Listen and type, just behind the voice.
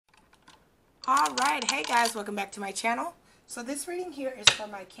All right, hey guys, welcome back to my channel. So this reading here is for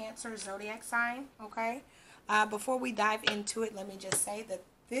my Cancer zodiac sign, okay? Before we dive into it, let me just say that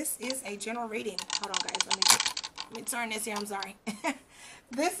this is a general reading. Hold on, guys, let me turn this here, I'm sorry.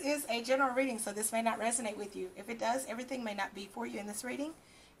 This is a general reading, so this may not resonate with you. If it does, everything may not be for you in this reading.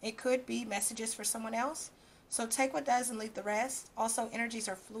 It could be messages for someone else. So take what does and leave the rest. Also, energies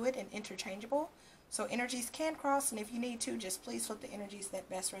are fluid and interchangeable. So energies can cross, and if you need to, just please flip the energies that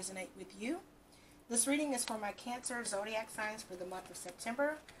best resonate with you. This reading is for my Cancer zodiac signs for the month of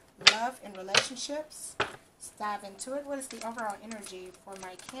September. Love and relationships. Let's dive into it. What is the overall energy for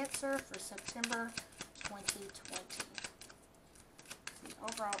my Cancer for September 2020? The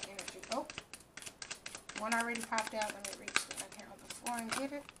overall energy. Oh, one already popped out. Let me reach down here on the floor and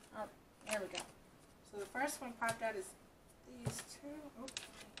get it. Oh, there we go. So the first one popped out is these two. Oh,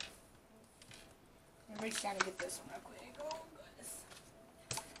 let me reach down and get this one real quick. Oh, goodness.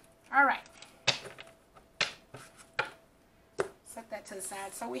 All right. Set that to the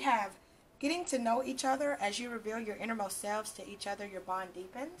side. So we have getting to know each other. As you reveal your innermost selves to each other, your bond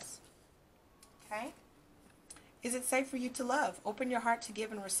deepens. Okay. Is it safe for you to love? Open your heart to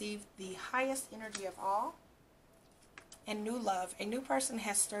give and receive the highest energy of all. And new love. A new person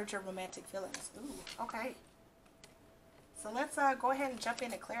has stirred your romantic feelings. Ooh, okay. So let's go ahead and jump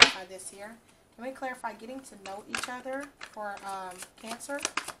in and clarify this here. Can we clarify getting to know each other for Cancer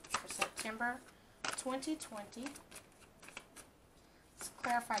for September 2020? Let's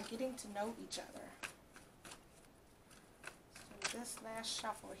clarify getting to know each other. So this last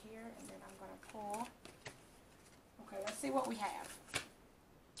shuffle here, and then I'm going to pull. Okay, let's see what we have.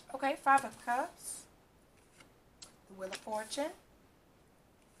 Okay, Five of Cups, the Wheel of Fortune,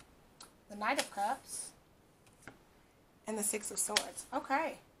 the Knight of Cups, and the Six of Swords.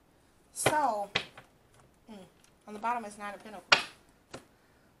 Okay, so on the bottom is Nine of Pentacles.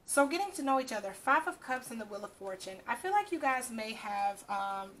 So getting to know each other, Five of Cups and the Wheel of Fortune. I feel like you guys may have,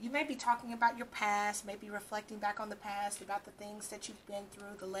 you may be talking about your past, maybe reflecting back on the past, about the things that you've been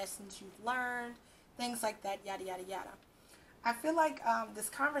through, the lessons you've learned, things like that, yada, yada, yada. I feel like this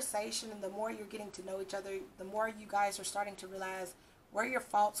conversation, and the more you're getting to know each other, the more you guys are starting to realize where your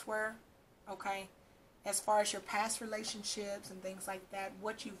faults were, okay, as far as your past relationships and things like that,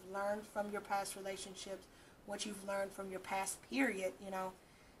 what you've learned from your past relationships, what you've learned from your past period, you know,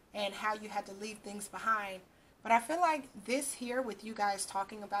 and how you had to leave things behind. But I feel like this here, with you guys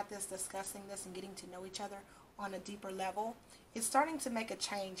talking about this, discussing this, and getting to know each other on a deeper level, it's starting to make a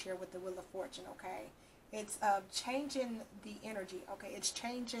change here with the Wheel of Fortune, okay? It's changing the energy, okay? It's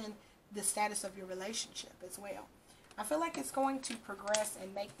changing the status of your relationship as well. I feel like it's going to progress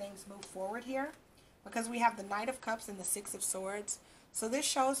and make things move forward here, because we have the Knight of Cups and the Six of Swords. So this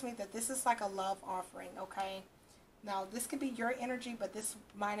shows me that this is like a love offering, okay? Now, this could be your energy, but this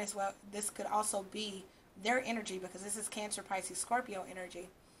might as well, this could also be their energy, because this is Cancer, Pisces, Scorpio energy.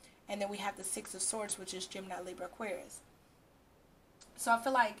 And then we have the Six of Swords, which is Gemini, Libra, Aquarius. So I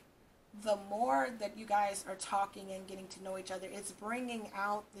feel like the more that you guys are talking and getting to know each other, it's bringing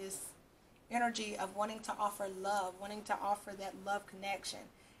out this energy of wanting to offer love, wanting to offer that love connection.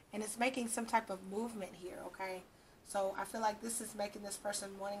 And it's making some type of movement here, okay? So I feel like this is making this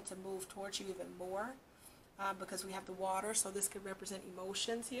person wanting to move towards you even more. Because we have the water, so this could represent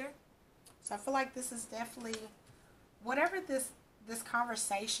emotions here. So I feel like this is definitely, whatever this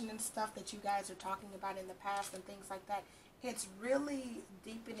conversation and stuff that you guys are talking about in the past and things like that, it's really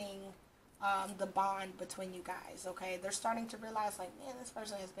deepening the bond between you guys, okay? They're starting to realize, like, man, this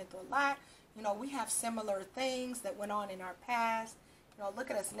person has been through a lot. You know, we have similar things that went on in our past. You know, look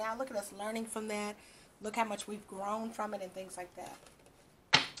at us now. Look at us learning from that. Look how much we've grown from it and things like that.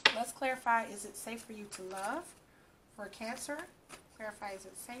 Let's clarify, is it safe for you to love for Cancer? Clarify, is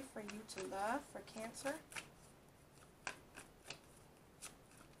it safe for you to love for Cancer?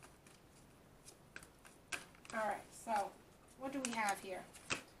 All right, so what do we have here?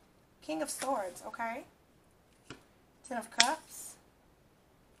 King of Swords, okay. Ten of Cups,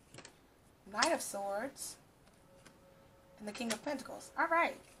 Knight of Swords, and the King of Pentacles. All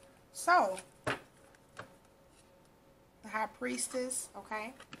right, so the High Priestess,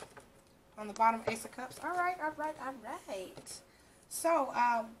 okay. On the bottom, Ace of Cups. All right, all right, all right. So,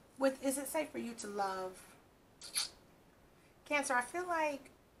 is it safe for you to love Cancer? I feel like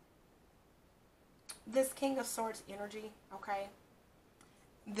this King of Swords energy, okay.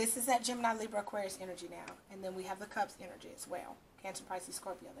 This is that Gemini, Libra, Aquarius energy now. And then we have the Cups energy as well. Cancer, Pisces,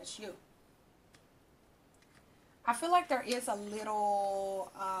 Scorpio, that's you. I feel like there is a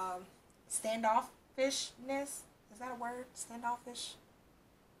little standoffishness. Is that a word? Standoffish?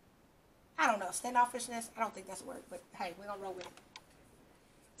 I don't know. Standoffishness? I don't think that's a word, but hey, we're going to roll with it.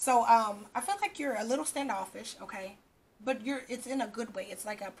 So I feel like you're a little standoffish, okay? But it's in a good way. It's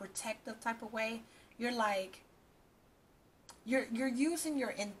like a protective type of way. You're like you're using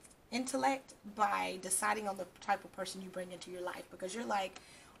your intellect by deciding on the type of person you bring into your life, because you're like,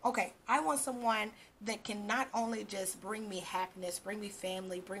 okay, I want someone that can not only just bring me happiness, bring me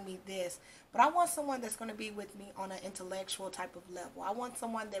family, bring me this, but I want someone that's going to be with me on an intellectual type of level. I want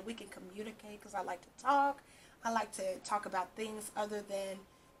someone that we can communicate, because I like to talk. I like to talk about things other than,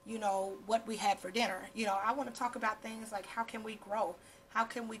 what we had for dinner. I want to talk about things like, how can we grow? How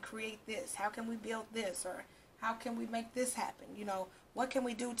can we create this? How can we build this? Or how can we make this happen? What can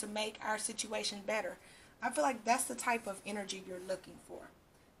we do to make our situation better? I feel like that's the type of energy you're looking for.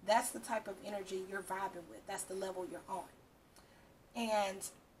 That's the type of energy you're vibing with. That's the level you're on. And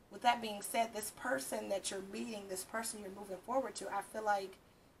with that being said, this person that you're meeting, this person you're moving forward to, I feel like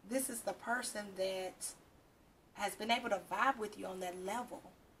this is the person that has been able to vibe with you on that level.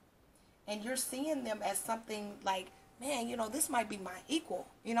 And you're seeing them as something like, man, this might be my equal.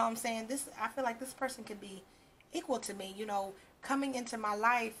 You know what I'm saying? I feel like this person could be equal to me, coming into my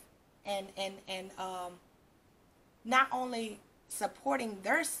life and not only supporting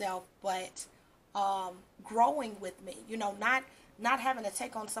their self, but growing with me, not having to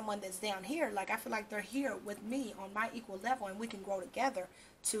take on someone that's down here. Like, I feel like they're here with me on my equal level, and we can grow together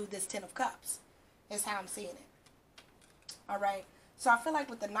to this 10 of Cups is how I'm seeing it. All right. So I feel like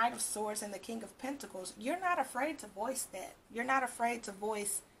with the Knight of Swords and the King of Pentacles, you're not afraid to voice that. You're not afraid to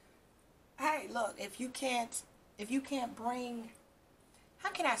voice, hey, look, if you can't bring, how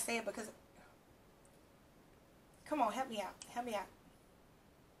can I say it? Because, come on, help me out.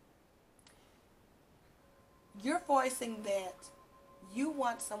 You're voicing that you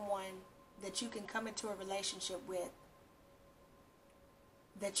want someone that you can come into a relationship with,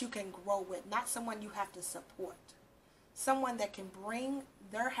 that you can grow with, not someone you have to support. Someone that can bring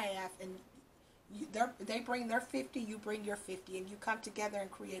their half, and they bring their 50, you bring your 50, and you come together and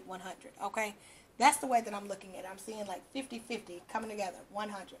create 100, okay? That's the way that I'm looking at it. I'm seeing like 50-50 coming together,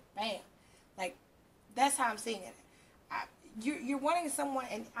 100, bam. Like, that's how I'm seeing it. You're wanting someone,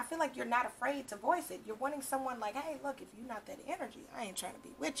 and I feel like you're not afraid to voice it. You're wanting someone like, hey, look, if you're not that energy, I ain't trying to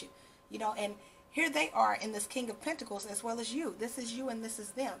be with you. And here they are in this King of Pentacles as well as you. This is you and this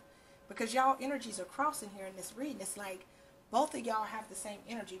is them. Because y'all energies are crossing here in this reading. It's like both of y'all have the same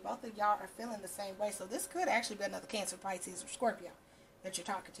energy. Both of y'all are feeling the same way. So this could actually be another Cancer, Pisces, or Scorpio that you're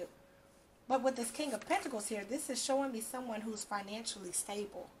talking to. But with this King of Pentacles here, this is showing me someone who's financially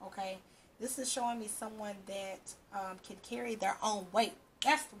stable, okay? This is showing me someone that can carry their own weight.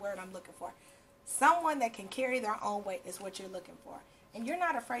 That's the word I'm looking for. Someone that can carry their own weight is what you're looking for. And you're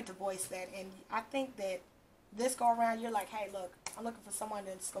not afraid to voice that. And I think that this go around, you're like, hey, look, I'm looking for someone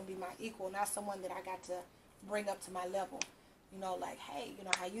that's going to be my equal, not someone that I got to bring up to my level. Like, hey,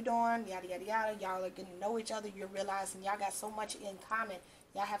 how you doing? Yada, yada, yada. Y'all are getting to know each other. You're realizing y'all got so much in common.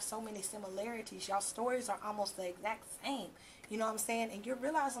 Y'all have so many similarities. Y'all stories are almost the exact same. You know what I'm saying? And you're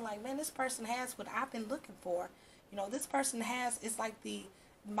realizing, like, man, this person has what I've been looking for. This person has, it's like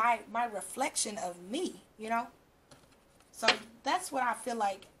my reflection of me, So that's what I feel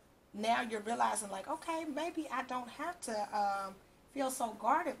like now you're realizing, like, okay, maybe I don't have to feel so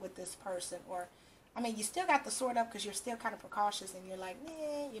guarded with this person. Or, I mean, you still got the sword up because you're still kind of precautious and you're like,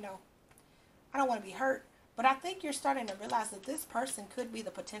 nah, I don't want to be hurt. But I think you're starting to realize that this person could be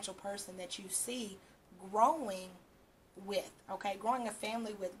the potential person that you see growing with, okay? Growing a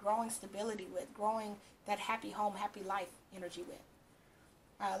family with, growing stability with, growing that happy home, happy life energy with.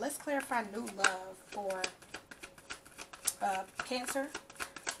 Let's clarify new love for Cancer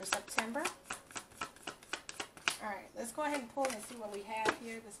for September. All right, let's go ahead and pull and see what we have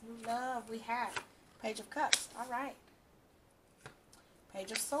here. This new love we have. Page of Cups. All right.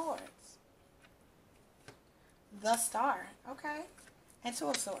 Page of Swords. The Star. Okay. And Two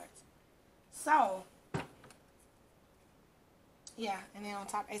of Swords. So, yeah, and then on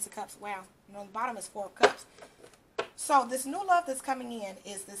top, Ace of Cups. Wow. On the bottom is Four of Cups. So, this new love that's coming in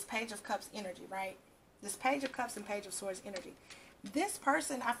is this Page of Cups energy, right? This Page of Cups and Page of Swords energy. This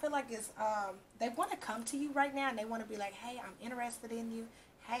person, I feel like is, they want to come to you right now, and they want to be like, hey, I'm interested in you.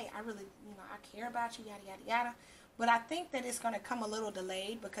 Hey, I really, I care about you, yada, yada, yada. But I think that it's going to come a little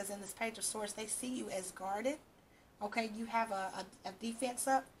delayed, because in this Page of Swords, they see you as guarded. Okay, you have a defense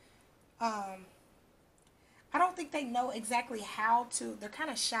up. I don't think they know exactly how to, they're kind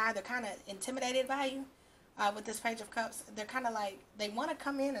of shy, they're kind of intimidated by you with this Page of Cups. They're kind of like, they want to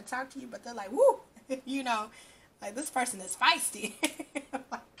come in and talk to you, but they're like, woo, like, this person is feisty.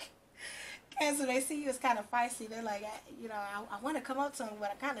 Like, Cancer, they see you as kind of feisty. They're like, I want to come up to them,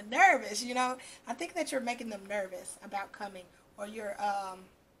 but I'm kind of nervous, I think that you're making them nervous about coming, or you're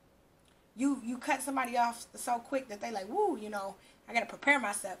you cut somebody off so quick that they like, woo, I gotta prepare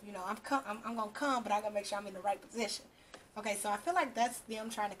myself. I'm gonna come, but I gotta make sure I'm in the right position. Okay, so I feel like that's them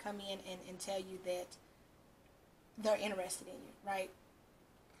trying to come in and tell you that they're interested in you, right?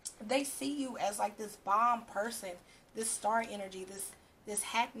 They see you as like this bomb person, this star energy, this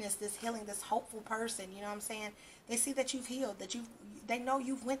happiness, this healing, this hopeful person. You know what I'm saying? They see that you've healed, they know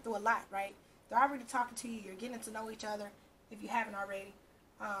you've went through a lot, right? They're already talking to you. You're getting to know each other if you haven't already.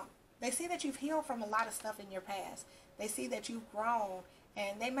 They see that you've healed from a lot of stuff in your past. They see that you've grown,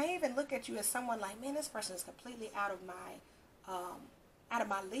 and they may even look at you as someone like, man, this person is completely out of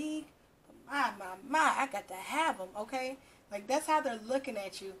my league. But my, I got to have them, okay? Like, that's how they're looking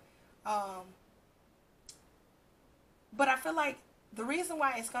at you. But I feel like the reason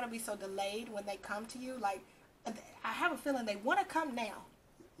why it's going to be so delayed when they come to you, like, I have a feeling they want to come now.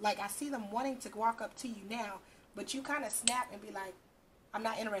 Like, I see them wanting to walk up to you now, but you kind of snap and be like, I'm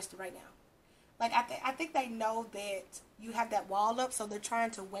not interested right now. Like, I think they know that you have that wall up, so they're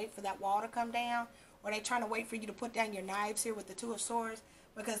trying to wait for that wall to come down, or they're trying to wait for you to put down your knives here with the Two of Swords,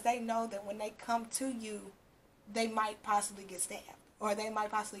 because they know that when they come to you, they might possibly get stabbed, or they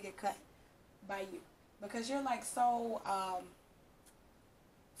might possibly get cut by you, because you're like so,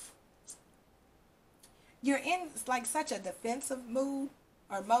 you're in like such a defensive mood,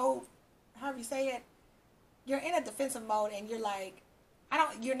 or mode, however you say it. You're in a defensive mode, and you're like,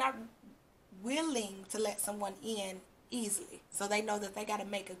 you're not willing to let someone in easily. So they know that they got to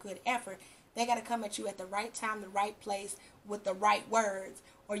make a good effort. They got to come at you at the right time, the right place, with the right words,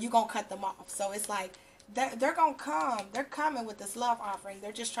 or you're going to cut them off. So it's like, they're going to come. They're coming with this love offering.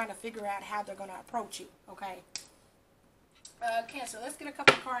 They're just trying to figure out how they're going to approach you, okay? Cancer, let's get a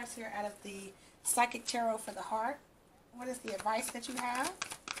couple of cards here out of the Psychic Tarot for the heart. What is the advice that you have?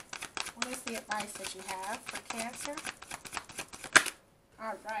 What is the advice that you have for Cancer?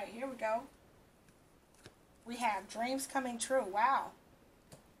 All right, here we go. We have dreams coming true. Wow.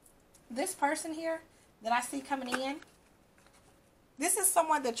 This person here that I see coming in, this is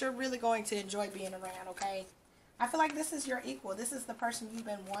someone that you're really going to enjoy being around, okay? I feel like this is your equal. This is the person you've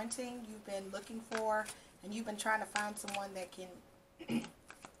been wanting, you've been looking for, and you've been trying to find someone that can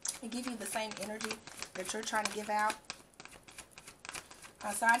give you the same energy that you're trying to give out.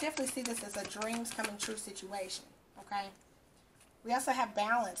 So I definitely see this as a dreams coming true situation, okay? We also have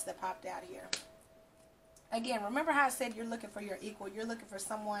balance that popped out here. Again, remember how I said you're looking for your equal. You're looking for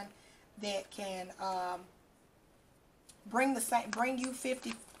someone that can bring you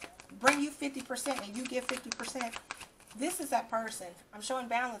 50% and you give 50%. This is that person. I'm showing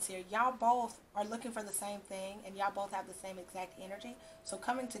balance here. Y'all both are looking for the same thing, and y'all both have the same exact energy. So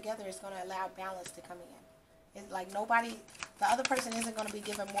coming together is going to allow balance to come in. It's like the other person isn't going to be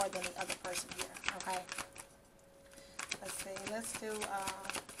given more than the other person here. Okay. Let's see. Let's do.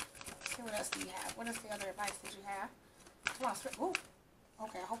 See what else do you have? What is the other advice that you have? Come on. Ooh.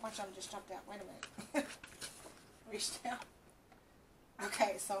 Okay. A whole bunch of them just jumped out. Wait a minute. Reached down.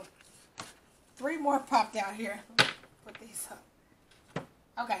 Okay. So 3 more popped out here. Put these up.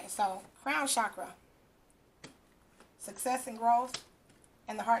 Okay. So crown chakra, success and growth,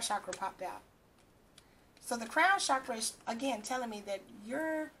 and the heart chakra popped out. So the crown chakra is again telling me that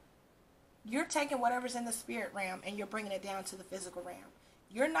you're taking whatever's in the spirit realm and you're bringing it down to the physical realm.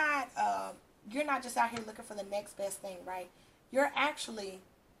 You're not just out here looking for the next best thing, right? You're actually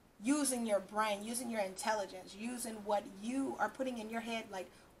using your brain, using your intelligence, using what you are putting in your head, like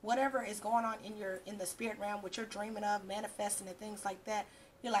whatever is going on in the spirit realm, what you're dreaming of, manifesting and things like that.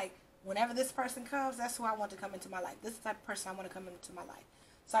 You're like, whenever this person comes, that's who I want to come into my life. This is the type of person I want to come into my life.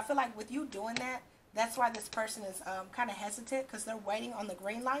 So I feel like with you doing that, that's why this person is kind of hesitant, because they're waiting on the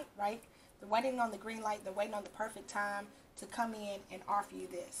green light, right? They're waiting on the green light. They're waiting on the perfect time to come in and offer you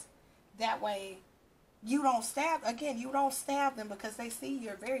this. That way, you don't stab them, because they see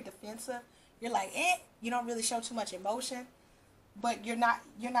you're very defensive. You're like, you don't really show too much emotion, but you're not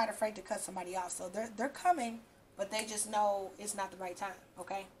afraid to cut somebody off. So they're coming, but they just know it's not the right time,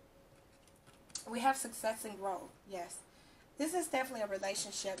 okay? We have success and growth, yes. This is definitely a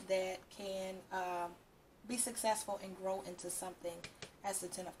relationship that can be successful and grow into something, as the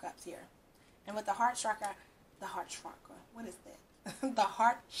 10 of Cups here. And with the heart chakra, what is that? The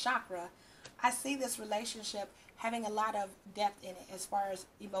heart chakra, I see this relationship having a lot of depth in it as far as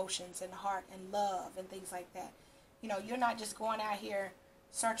emotions and heart and love and things like that. You know, you're not just going out here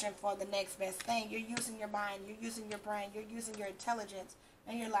searching for the next best thing. You're using your mind, you're using your brain, you're using your intelligence,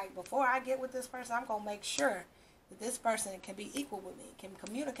 and you're like, before I get with this person, I'm going to make sure that this person can be equal with me, can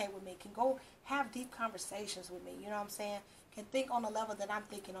communicate with me, can go have deep conversations with me, you know what I'm saying? Can think on the level that I'm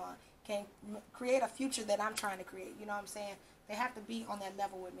thinking on, can create a future that I'm trying to create, you know what I'm saying? They have to be on that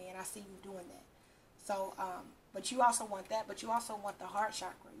level with me, and I see you doing that. So, but you also want that, but you also want the heart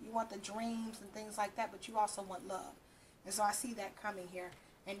chakra. You want the dreams and things like that, but you also want love. And so I see that coming here,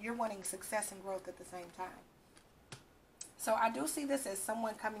 and you're wanting success and growth at the same time. So I do see this as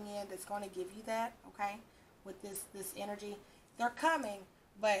someone coming in that's going to give you that, okay, with this energy. They're coming,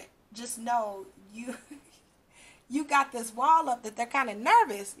 but just know you you got this wall up that they're kind of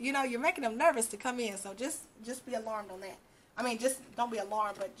nervous. You know, you're making them nervous to come in. So just be alarmed on that. I mean, just don't be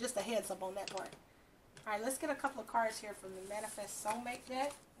alarmed, but just a heads up on that part. All right, let's get a couple of cards here from the Manifest Soulmate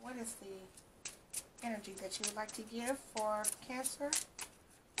deck. What is the energy that you would like to give for Cancer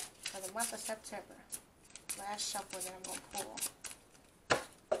for the month of September? Last shuffle that I'm going to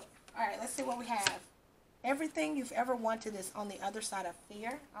pull. All right, let's see what we have. Everything you've ever wanted is on the other side of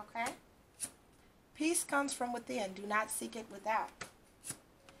fear, okay? Peace comes from within. Do not seek it without.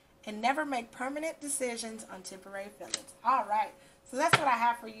 And never make permanent decisions on temporary feelings. All right. So that's what I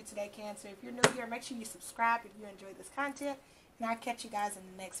have for you today, Cancer. If you're new here, make sure you subscribe if you enjoyed this content. And I'll catch you guys in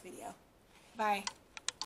the next video. Bye.